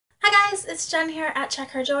guys, it's Jen here at Check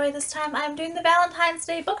Her Joy. This time I'm doing the Valentine's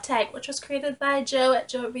Day book tag, which was created by Jo at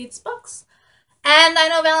Jo ReadsBooks. And I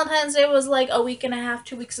know Valentine's Day was like a week and a half,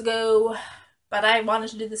 2 weeks ago, but I wanted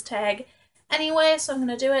to do this tag anyway, so I'm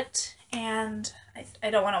going to do it. And I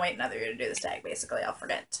don't want to wait another year to do this tag, basically. I'll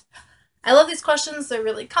forget. I love these questions. They're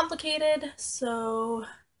really complicated, so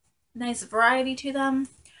nice variety to them.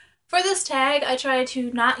 For this tag, I try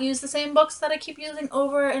to not use the same books that I keep using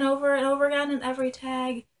over and over and over again in every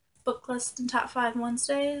tag, book list, and top 5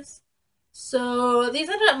 Wednesdays. So these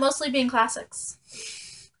ended up mostly being classics,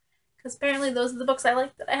 because apparently those are the books I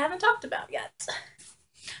like that I haven't talked about yet.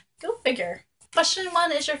 Go figure. Question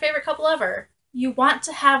 1 is your favorite couple ever. You want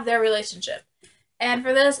to have their relationship. And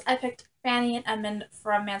for this, I picked Fanny and Edmund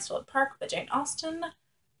from Mansfield Park by Jane Austen.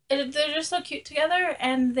 They're just so cute together,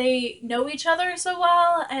 and they know each other so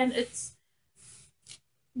well, and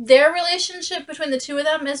their relationship between the two of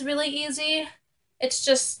them is really easy. It's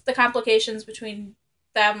just the complications between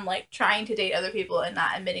them, like, trying to date other people and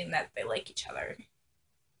not admitting that they like each other.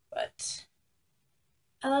 But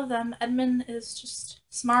I love them. Edmund is just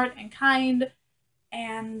smart and kind,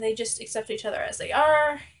 and they just accept each other as they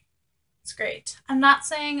are. It's great. I'm not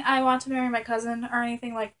saying I want to marry my cousin or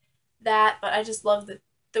anything like that, but I just love the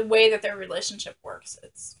way that their relationship works.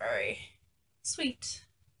 It's very sweet.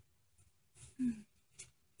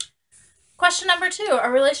 Question number 2, a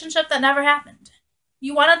relationship that never happened.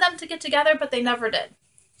 You wanted them to get together, but they never did.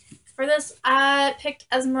 For this, I picked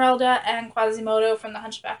Esmeralda and Quasimodo from The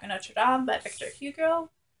Hunchback of Notre Dame by Victor Hugo.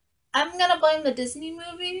 I'm gonna blame the Disney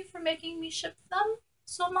movie for making me ship them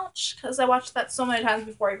so much, because I watched that so many times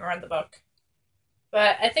before I even read the book.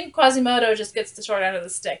 But I think Quasimodo just gets the short end of the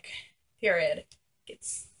stick, period.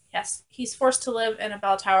 He's forced to live in a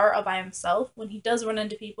bell tower all by himself. When he does run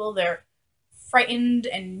into people, they're frightened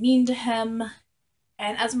and mean to him.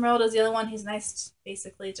 And Esmeralda's the only one who's nice,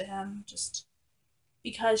 basically, to him, just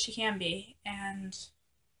because she can be. And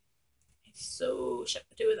I so ship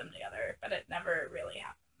the two of them together, but it never really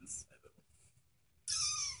happens.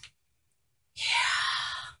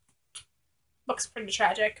 Yeah. Book's pretty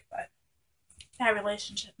tragic, but that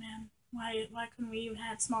relationship, man. Why couldn't we even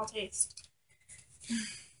have small taste?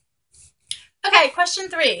 Okay, question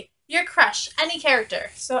 3. Your crush, any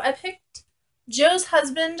character. So I picked Jo's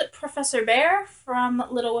husband, Professor Bear, from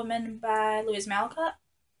Little Women by Louise Malcott.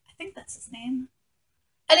 I think that's his name.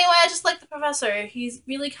 Anyway, I just like the professor. He's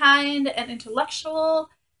really kind and intellectual,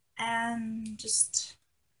 and just,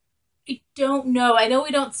 I don't know. I know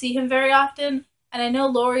we don't see him very often, and I know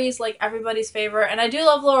Laurie's like everybody's favorite, and I do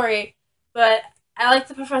love Laurie, but I like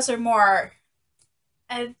the professor more.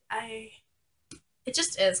 It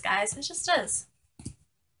just is, guys. It just is.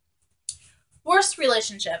 Worst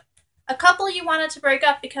relationship. A couple you wanted to break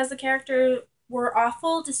up because the characters were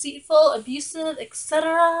awful, deceitful, abusive,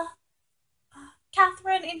 etc.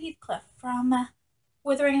 Catherine and Heathcliff from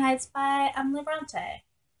Wuthering Heights by Emily Bronte.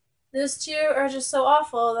 Those two are just so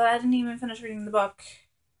awful that I didn't even finish reading the book.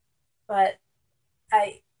 But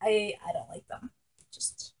I don't like them.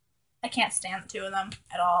 Just, I can't stand the two of them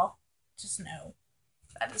at all. Just no.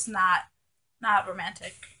 That is not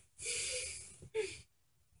romantic.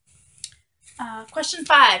 Question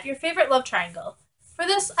 5. Your favorite love triangle. For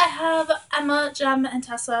this, I have Emma, Jem, and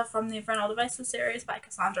Tessa from the Infernal Devices series by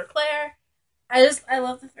Cassandra Clare. I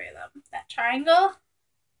love the three of them. That triangle,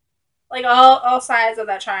 like all sides of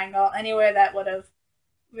that triangle, anywhere that would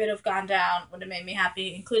have gone down would have made me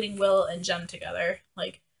happy, including Will and Jem together.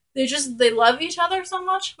 Like, they love each other so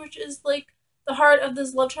much, which is like the heart of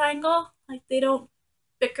this love triangle. Like, they don't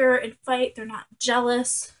bicker and fight. They're not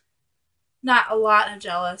jealous. Not a lot of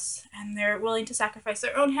jealous, and they're willing to sacrifice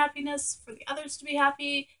their own happiness for the others to be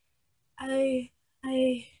happy. I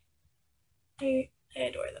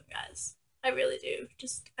adore them, guys. I really do.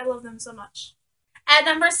 I love them so much. At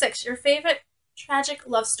number 6, your favorite tragic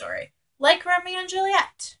love story. Like Romeo and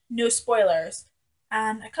Juliet. No spoilers.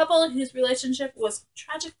 And a couple whose relationship was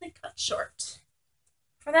tragically cut short.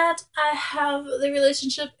 For that, I have the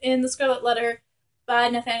relationship in The Scarlet Letter by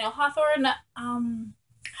Nathaniel Hawthorne.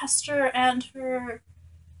 Hester and her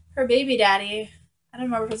baby daddy. I don't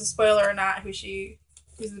remember if it's a spoiler or not who's the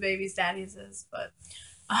baby's daddy's is, but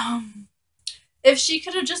if she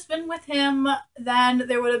could have just been with him, then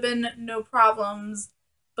there would have been no problems.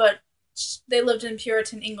 But they lived in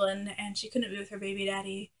Puritan England, and she couldn't be with her baby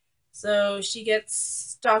daddy, so she gets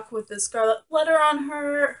stuck with this Scarlet Letter on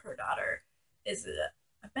her. Her daughter is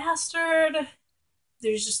a bastard.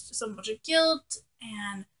 There's just so much of guilt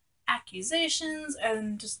and accusations,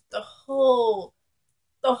 and just the whole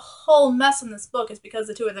mess in this book is because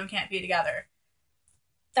the two of them can't be together.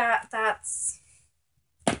 That's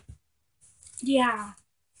yeah.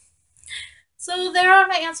 So there are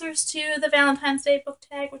my answers to the Valentine's Day book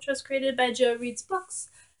tag, which was created by Jo ReadsBooks.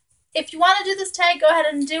 If you want to do this tag, go ahead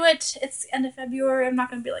and do it. It's the end of February. I'm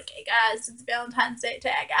not going to be like, hey guys, it's Valentine's Day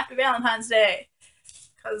tag after Valentine's Day.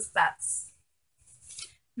 Because that's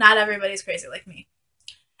not everybody's crazy like me.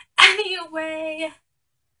 Anyway,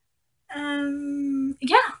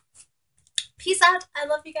 yeah. Peace out. I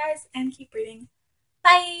love you guys and keep reading.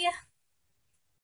 Bye.